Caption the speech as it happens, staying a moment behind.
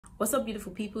What's up,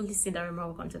 beautiful people? This is Sindafam.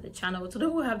 Welcome to the channel. Today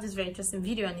we have this very interesting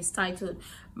video and it's titled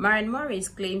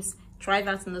Marren claims Try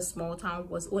That in a Small Town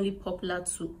was only popular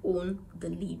to own the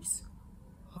Libs.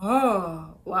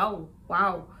 Oh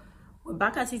wow, we're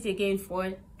back at it again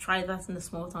for Try That in a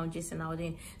Small Town,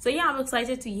 𝑗𝑜𝑖𝑛. So yeah, I'm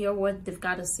excited to hear what they've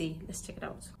got to say. Let's check it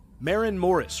out.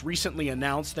 Marren recently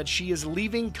announced that she is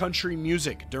leaving country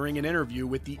music during an interview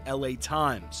with the LA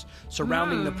Times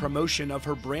surrounding the promotion of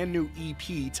her brand new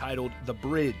EP titled The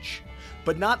Bridge.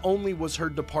 But not only was her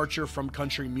departure from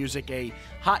country music a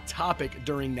hot topic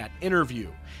during that interview,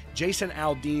 Jason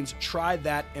Aldean's Try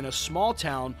That in a Small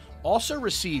Town also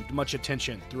received much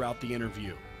attention throughout the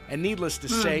interview. And needless to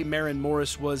say, Marren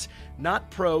was not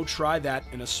pro Try That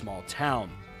in a Small Town.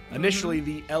 Initially,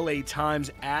 the LA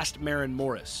Times asked Marren,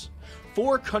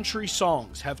 4 country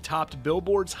songs have topped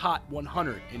Billboard's Hot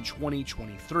 100 in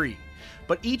 2023,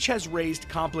 but each has raised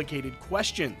complicated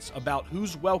questions about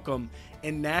who's welcome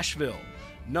in Nashville,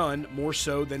 none more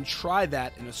so than Try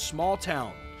That in a Small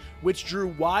Town, which drew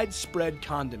widespread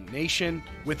condemnation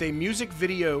with a music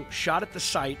video shot at the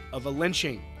site of a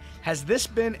lynching. Has this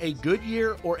been a good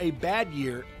year or a bad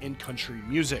year in country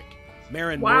music?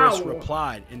 Marren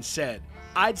replied and said,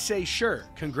 I'd say sure,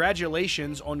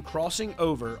 congratulations on crossing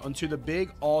over onto the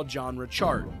big all-genre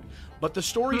chart. But the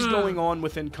story's going on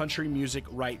within country music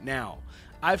right now.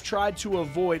 I've tried to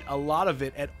avoid a lot of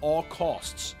it at all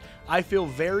costs. I feel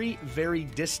very, very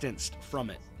distanced from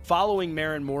it. Following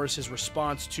Marren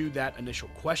response to that initial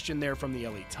question there from the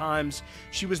LA Times,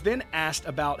 she was then asked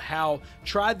about how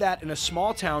Try That in a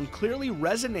Small Town clearly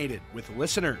resonated with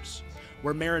listeners,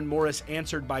 where Marren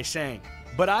answered by saying,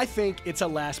 but I think it's a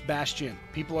last bastion.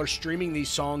 People are streaming these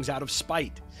songs out of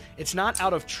spite. It's not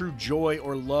out of true joy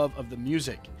or love of the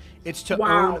music. It's to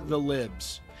own the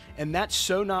Libs. And that's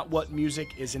so not what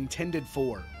music is intended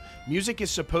for. Music is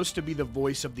supposed to be the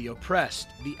voice of the oppressed,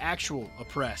 the actual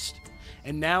oppressed.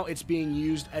 And now it's being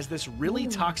used as this really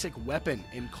toxic weapon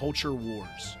in culture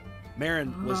wars.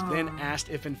 Marren was then asked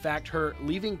if in fact her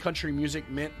leaving country music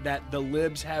meant that the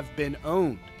Libs have been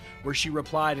owned, where she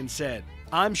replied and said,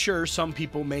 I'm sure some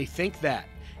people may think that,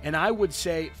 and I would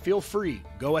say, feel free,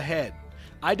 go ahead.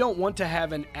 I don't want to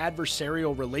have an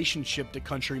adversarial relationship to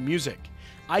country music.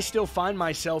 I still find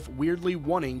myself weirdly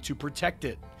wanting to protect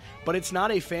it, but it's not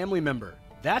a family member.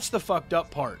 That's the fucked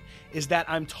up part, is that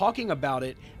I'm talking about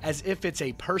it as if it's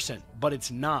a person, but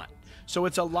it's not. So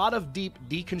it's a lot of deep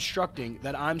deconstructing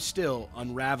that I'm still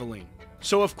unraveling.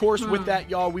 So of course, with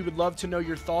that, y'all, we would love to know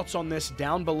your thoughts on this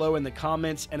down below in the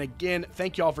comments. And again,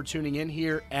 thank y'all for tuning in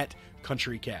here at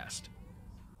CountryCast.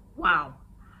 Wow.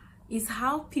 It's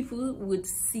how people would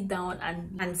sit down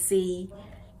and say,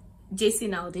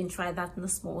 Jason Aldean Try That in a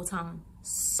Small Town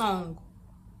song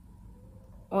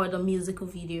or the musical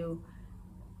video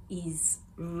is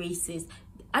racist.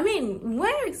 I mean,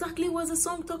 where exactly was the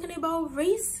song talking about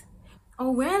race? Or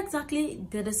where exactly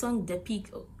did the song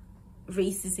depict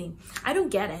racism? I don't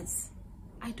get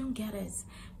it.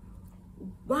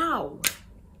 Wow.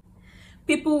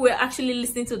 People were actually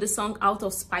listening to the song out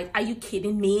of spite. Are you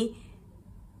kidding me?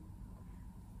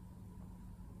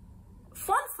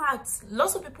 Fun fact,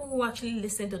 lots of people who actually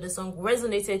listened to the song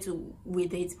resonated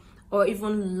with it or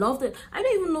even loved it. I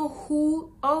don't even know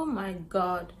who. Oh my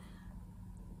god.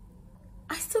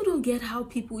 I still don't get how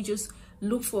people just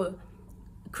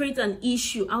create an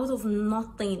issue out of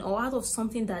nothing or out of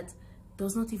something that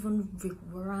does not even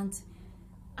warrant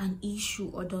an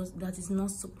issue or that is not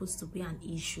supposed to be an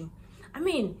issue. I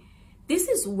mean, this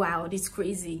is wild. It's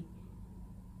crazy.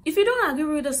 If you don't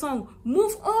agree with the song,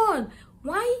 move on.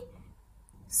 Why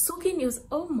soaking your...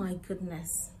 Oh my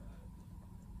goodness,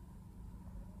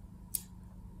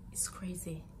 it's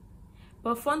crazy.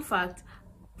 But fun fact,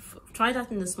 Try That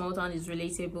in a Small Town is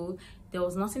relatable. There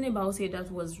was nothing about it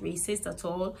that was racist at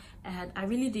all, and I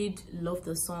really did love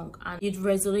the song, and it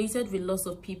resonated with lots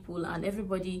of people, and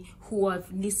everybody who have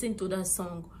listened to that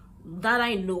song that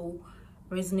I know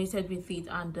resonated with it,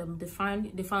 and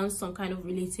they found some kind of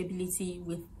relatability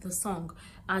with the song.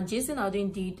 And Jason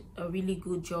Aldean did a really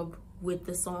good job with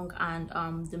the song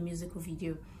and the musical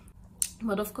video.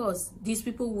 But of course, these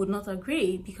people would not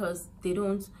agree because they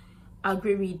don't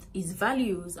agree with his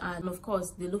values, and of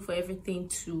course they look for everything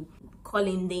to call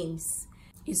in names.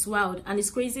 It's wild, and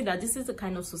it's crazy that this is the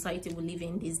kind of society we live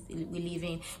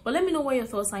in. But let me know what your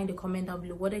thoughts are in the comment down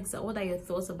below. What are your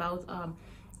thoughts about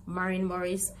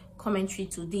Marren commentary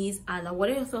to this, and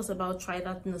what are your thoughts about Try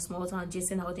That in a Small Town,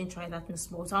 Jason Aldean Try That in a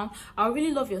Small Town? I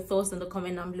really love your thoughts in the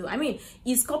comment down below. I mean,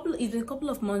 it's been a couple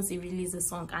of months he released the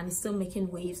song and it's still making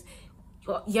waves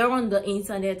here on the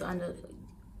internet and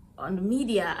on the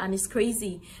media, and it's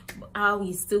crazy how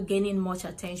he's still gaining much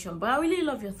attention. But I really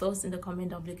love your thoughts in the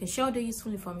comment down below. You can share the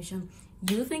useful information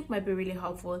you think might be really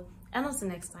helpful, and until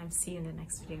next time, see you in the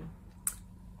next video.